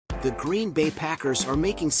The Green Bay Packers are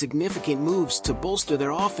making significant moves to bolster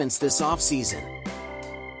their offense this offseason.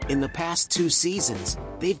 In the past 2 seasons,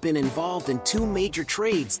 they've been involved in 2 major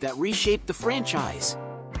trades that reshaped the franchise.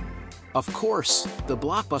 Of course, the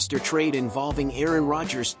blockbuster trade involving Aaron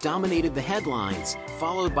Rodgers dominated the headlines,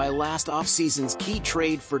 followed by last offseason's key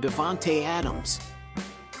trade for Davante Adams.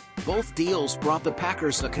 Both deals brought the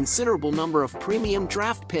Packers a considerable number of premium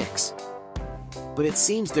draft picks. But it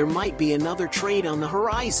seems there might be another trade on the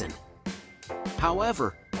horizon.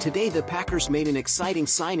 However, today the Packers made an exciting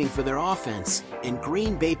signing for their offense, and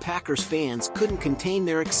Green Bay Packers fans couldn't contain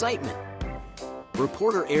their excitement.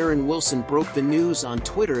 Reporter Aaron Wilson broke the news on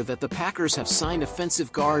Twitter that the Packers have signed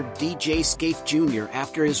offensive guard DJ Scaife Jr.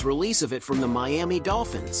 after his release of it from the Miami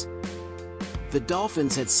Dolphins. The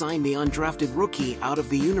Dolphins had signed the undrafted rookie out of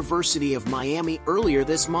the University of Miami earlier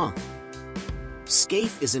this month.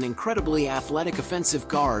 Scaife is an incredibly athletic offensive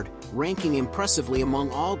guard, ranking impressively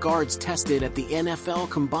among all guards tested at the NFL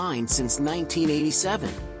combined since 1987.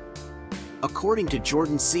 According to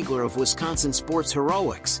Jordan Siegler of Wisconsin Sports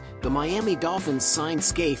Heroics, the Miami Dolphins signed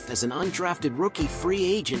Scaife as an undrafted rookie free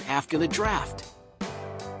agent after the draft.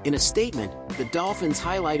 In a statement, the Dolphins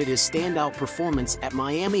highlighted his standout performance at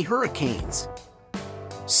Miami Hurricanes.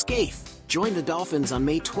 Scaife joined the Dolphins on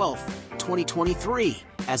May 12, 2023,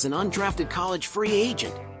 as an undrafted college free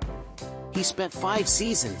agent. He spent 5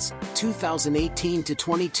 seasons, 2018 to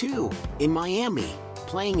 22, in Miami,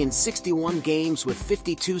 playing in 61 games with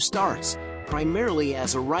 52 starts, primarily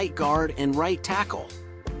as a right guard and right tackle.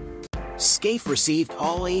 Scaife received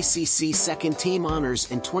All-ACC Second Team honors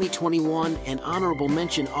in 2021 and honorable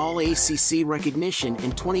mention All-ACC recognition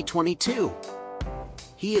in 2022.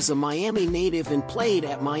 He is a Miami native and played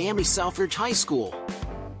at Miami Southridge High School.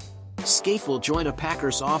 Scaife will join a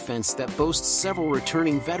Packers offense that boasts several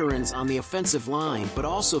returning veterans on the offensive line but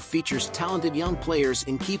also features talented young players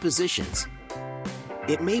in key positions.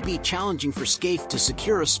 It may be challenging for Scaife to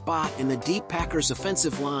secure a spot in the deep Packers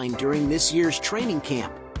offensive line during this year's training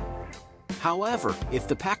camp. However, if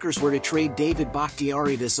the Packers were to trade David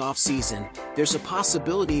Bakhtiari this offseason, there's a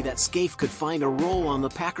possibility that Scaife could find a role on the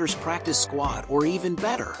Packers practice squad or even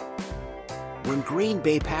better. When Green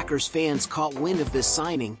Bay Packers fans caught wind of this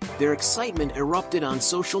signing, their excitement erupted on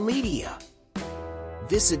social media.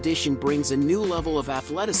 This addition brings a new level of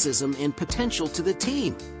athleticism and potential to the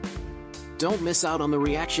team. Don't miss out on the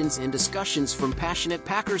reactions and discussions from passionate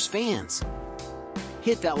Packers fans.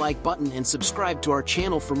 Hit that like button and subscribe to our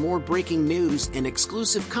channel for more breaking news and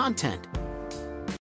exclusive content.